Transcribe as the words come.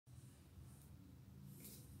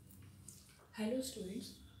Hello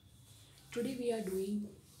students, today we are doing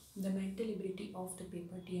the mental ability of the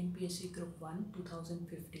paper TNPSC Group 1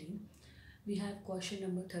 2015. We have question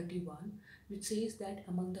number 31 which says that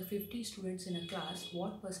among the 50 students in a class,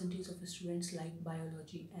 what percentage of the students like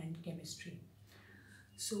biology and chemistry?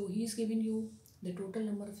 So he is giving you the total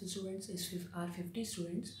number of students are 50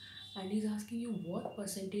 students and he is asking you what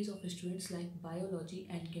percentage of the students like biology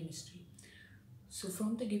and chemistry. So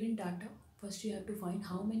from the given data, first you have to find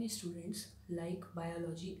how many students like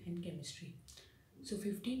biology and chemistry. So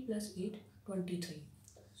 15 plus 8, 23.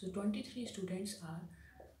 So 23 students are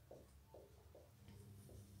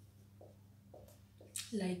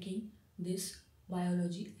liking this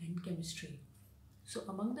biology and chemistry. So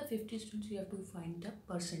among the 50 students, you have to find the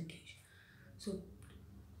percentage. So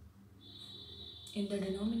in the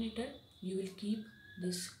denominator, you will keep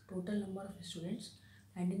this total number of students,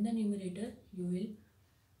 and in the numerator, you will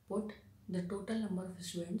put the total number of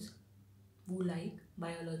students who like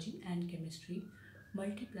biology and chemistry,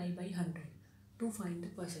 multiply by 100 to find the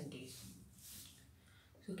percentage.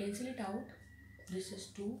 So cancel it out. This is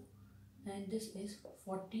 2 and this is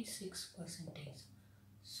 46 percentage.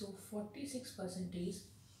 So 46 percentage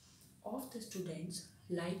of the students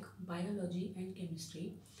like biology and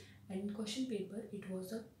chemistry, and in question paper it was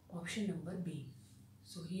the option number B.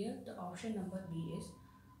 So here the option number B is.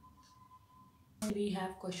 We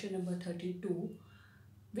have question number 32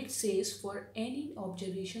 which says for any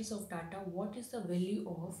observations of data, what is the value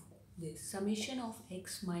of this summation of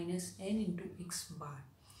x minus n into x bar.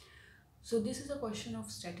 So this is a question of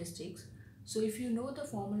statistics. So if you know the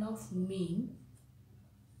formula of mean,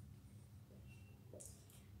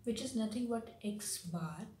 which is nothing but x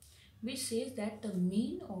bar, which says that the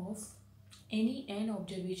mean of any n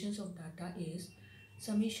observations of data is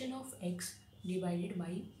summation of x divided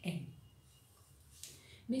by n.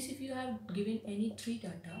 Means if you have given any 3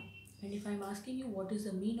 data and if I am asking you what is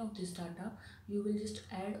the mean of this data, you will just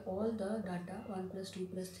add all the data 1 plus 2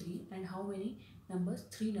 plus 3 and how many numbers?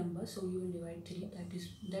 3 numbers. So you will divide 3,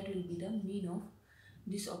 that will be the mean of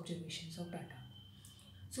these observations of data.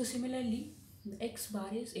 So similarly, the x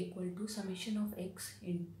bar is equal to summation of x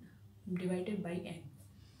divided by n.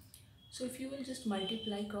 So if you will just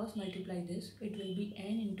cross multiply this, it will be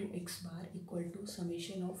n into x bar equal to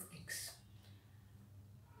summation of x.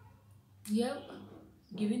 We have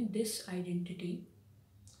given this identity.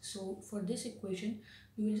 So for this equation,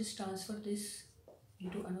 you will just transfer this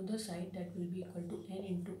into another side, that will be equal to n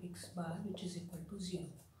into x bar, which is equal to 0.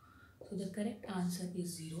 So the correct answer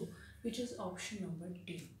is 0, which is option number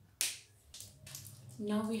D.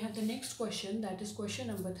 Now we have the next question, that is question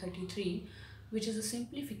number 33, which is a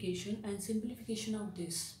simplification and simplification of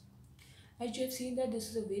this. As you have seen that this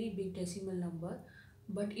is a very big decimal number,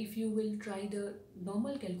 but if you will try the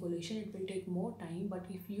normal calculation, it will take more time. But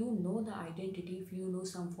if you know the identity, if you know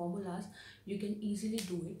some formulas, you can easily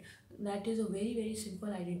do it. That is a very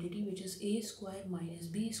simple identity, which is a square minus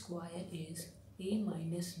b square is a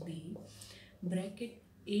minus b bracket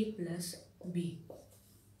a plus b.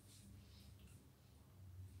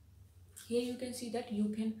 Here you can see that you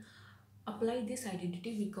can apply this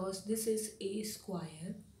identity because this is a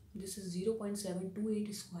square. This is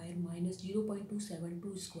 0.728 square minus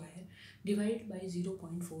 0.272 square divided by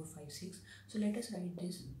 0.456. So let us write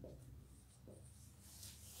this.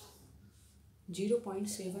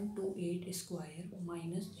 0.728 square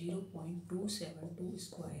minus 0.272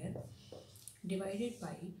 square divided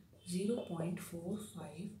by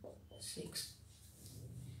 0.456.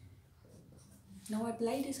 Now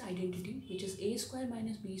apply this identity, which is a square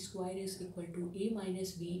minus b square is equal to a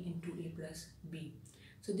minus b into a plus b.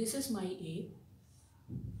 So this is my a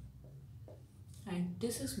and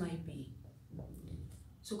this is my b.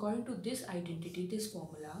 So according to this identity, this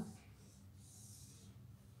formula,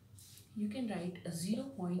 you can write a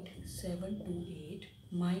 0.728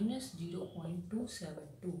 minus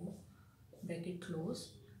 0.272 bracket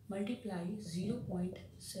close multiply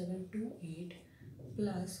 0.728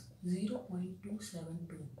 plus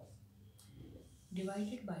 0.272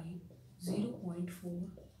 divided by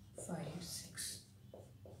 0.456.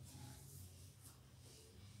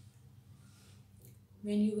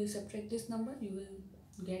 When you will subtract this number, you will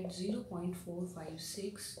get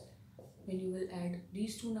 0.456. When you will add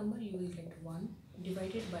these two numbers, you will get 1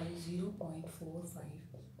 divided by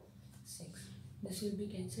 0.456. This will be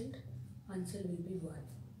cancelled. Answer will be 1.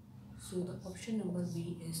 So the option number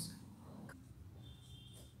B is.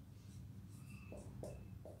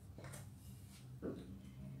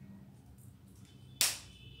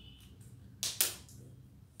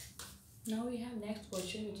 Now we have next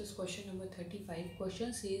question, which is question number 35.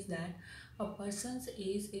 Question says that a person's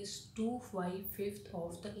age is 2/5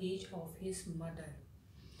 of the age of his mother.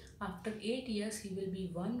 After 8 years, he will be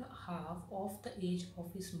one half of the age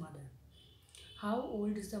of his mother. How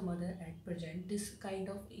old is the mother at present? This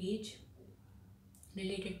kind of age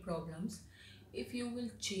related problems, if you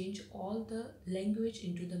will change all the language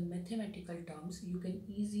into the mathematical terms, you can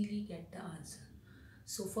easily get the answer.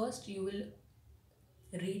 So first you will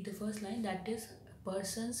read the first line, that is, a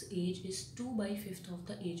person's age is 2/5 of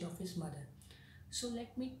the age of his mother. So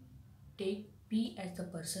let me take P as the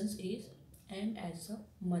person's age, M as the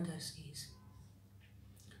mother's age.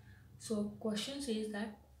 So question says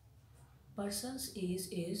that person's age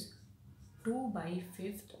is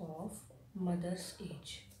 2/5 of mother's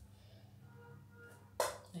age,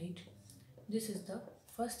 right? This is the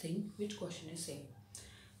first thing which question is saying.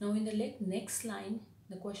 Now in the next line,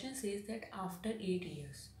 the question says that after 8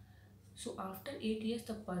 years. So after 8 years,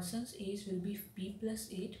 the person's age will be P plus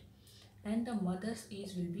 8 and the mother's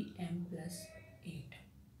age will be M plus 8.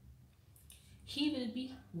 He will be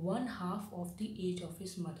one half of the age of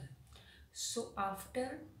his mother. So after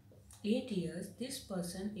 8 years, this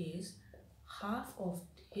person is half of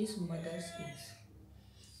his mother's age,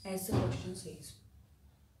 as the question says.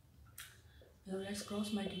 Now let's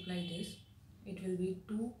cross multiply this. It will be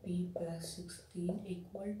 2P plus 16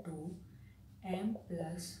 equal to M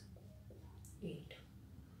plus 8.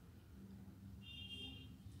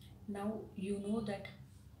 Now you know that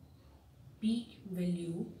P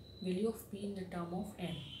value of P in the term of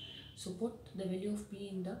M. So put the value of P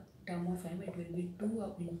in the term of M. It will be 2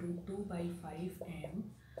 up into 2/5 M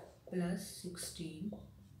plus 16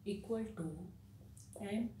 equal to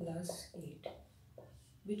M plus 8,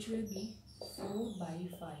 which will be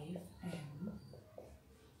 4/5 M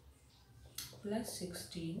plus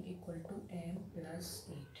 16 equal to M plus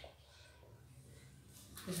 8.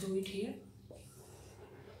 Let's do it here.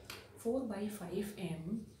 4/5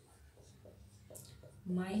 M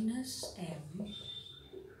minus M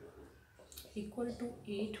equal to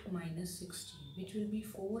 8 minus 16, which will be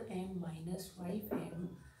 4M minus 5M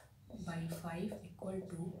by 5 equal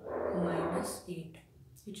to minus 8,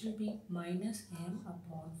 which will be minus M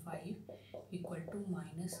upon 5 equal to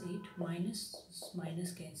minus 8.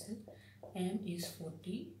 Minus cancel. M is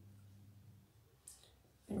 40.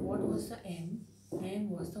 And what was the M? M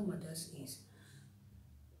was the mother's age.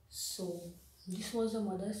 So this was the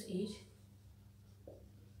mother's age.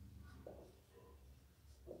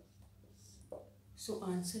 So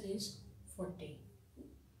answer is 40,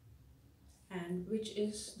 and which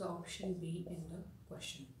is the option B in the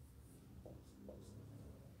question.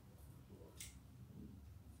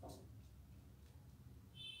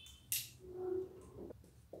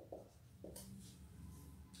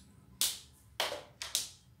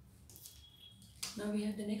 Now we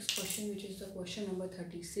have the next question, which is the question number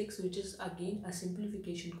 36, which is again a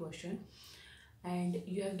simplification question, and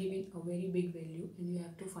you have given a very big value and you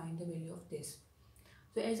have to find the value of this.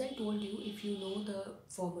 So as I told you, if you know the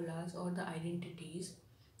formulas or the identities,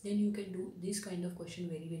 then you can do this kind of question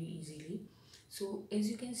very easily. So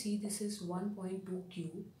as you can see, this is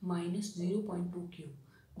 1.2q minus 0.2q.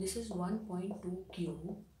 This is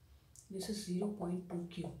 1.2q. This is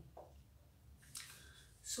 0.2q.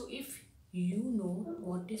 So if you know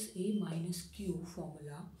what is A minus Q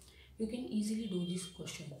formula, you can easily do this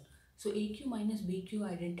question. So AQ minus BQ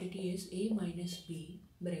identity is A minus B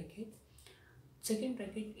bracket, second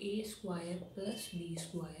bracket, A square plus B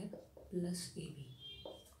square plus AB.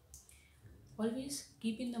 Always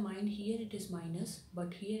keep in the mind, here it is minus,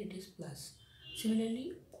 but here it is plus.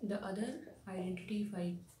 Similarly, the other identity, if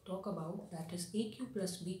I talk about, that is AQ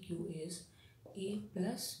plus BQ is A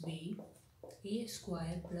plus B, A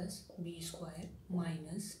square plus B square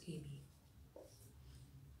minus AB.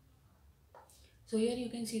 So here you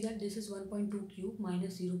can see that this is 1.2q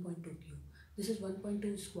minus 0.2q. This is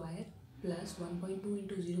 1.2 square plus 1.2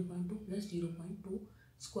 into 0.2 plus 0.2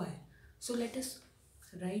 square. So let us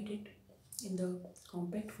write it in the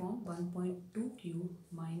compact form. 1.2q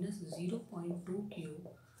minus 0.2q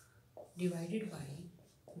divided by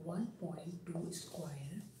 1.2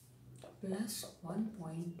 square plus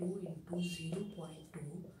 1.2 into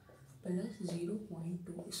 0.2 plus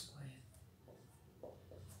 0.2 square,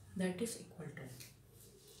 that is equal to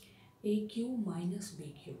AQ minus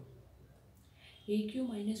BQ. AQ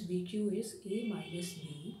minus BQ is A minus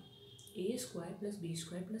B, A square plus B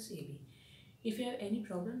square plus AB. If you have any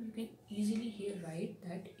problem, you can easily here write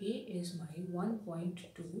that A is my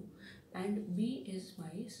 1.2 and B is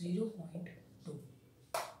my 0.2.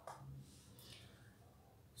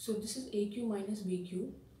 So this is AQ minus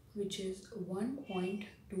BQ, which is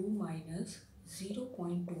 1.2 2 minus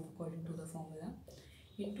 0.2 according to the formula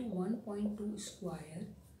into 1.2 square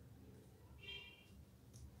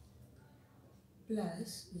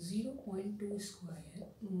plus 0.2 square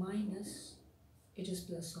minus, it is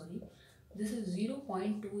plus, sorry, this is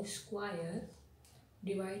 0.2 square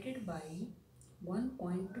divided by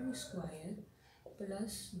 1.2 square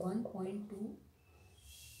plus 1.2,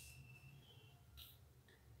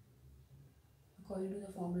 according to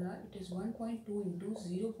the formula it is 1.2 into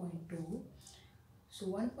 0.2, so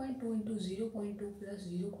 1.2 into 0.2 plus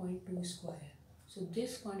 0.2 square, so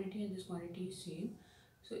this quantity and this quantity is same,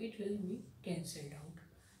 so it will be cancelled out,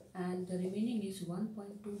 and the remaining is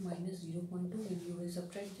 1.2 minus 0.2. When you will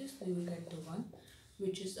subtract this, you will get the 1,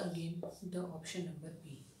 which is again the option number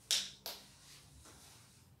B.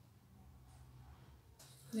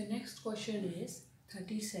 The next question is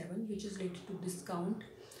 37, which is related to discount.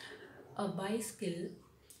 A bicycle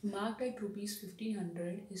marked at rupees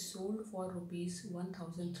 1500 is sold for rupees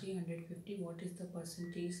 1350. What is the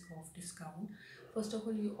percentage of discount? First of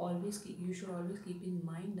all, you should always keep in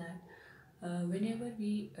mind that whenever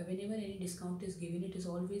any discount is given, it is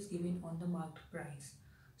always given on the marked price.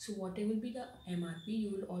 So whatever will be the MRP,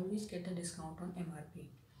 you will always get a discount on MRP.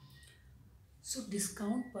 So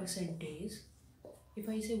discount percentage, if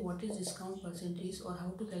I say what is discount percentage or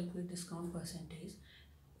how to calculate discount percentage,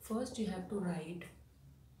 first you have to write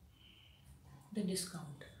the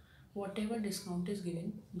discount. Whatever discount is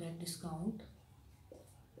given, that discount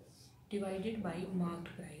divided by marked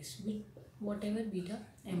price, with whatever be the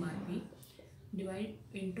MRP, divide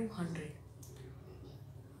into 100,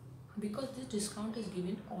 because this discount is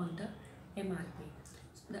given on the MRP,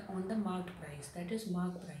 on the marked price, that is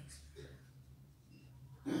marked price.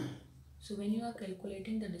 So when you are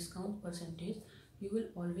calculating the discount percentage, you will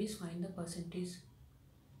always find the percentage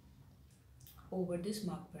over this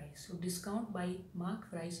marked price. So discount by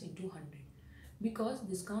marked price into 100, because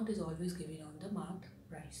discount is always given on the marked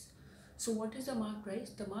price. So what is the marked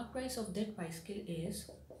price? The marked price of that bicycle is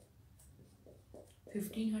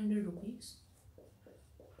 1500 rupees,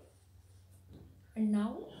 and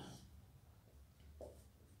now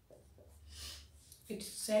its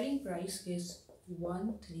selling price is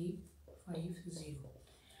 1350.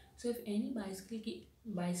 So if any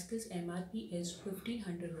bicycle's MRP is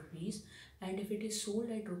 1500 rupees, and if it is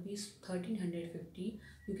sold at rupees 1350,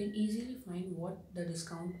 you can easily find what the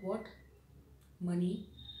discount, what money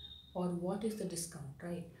or what is the discount,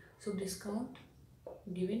 right? So discount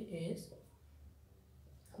given is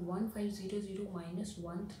 1500 minus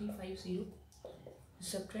 1350,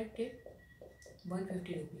 subtract it,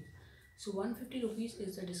 150 rupees. So 150 rupees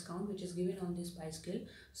is the discount which is given on this bicycle.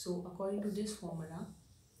 So according to this formula,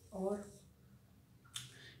 or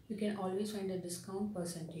you can always find the discount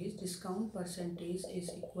percentage. Discount percentage is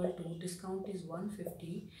equal to, discount is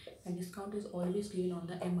 150 and discount is always given on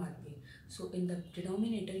the MRP. So in the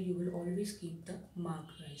denominator you will always keep the mark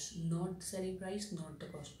price, not selling price, not the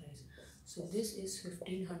cost price. So this is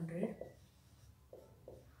 1500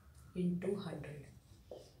 into 100.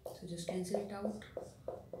 So just cancel it out.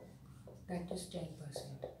 That is 10%.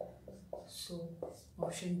 So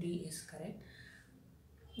option D is correct.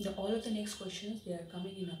 All of the next questions, they are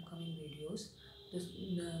coming in upcoming videos.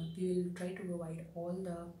 We will try to provide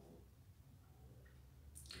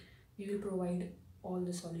all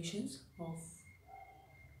the solutions of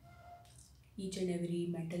each and every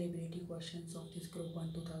mental ability questions of this Group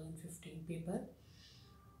 1 2015 paper.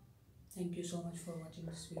 Thank you so much for watching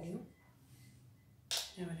this video.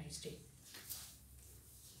 Have a nice day.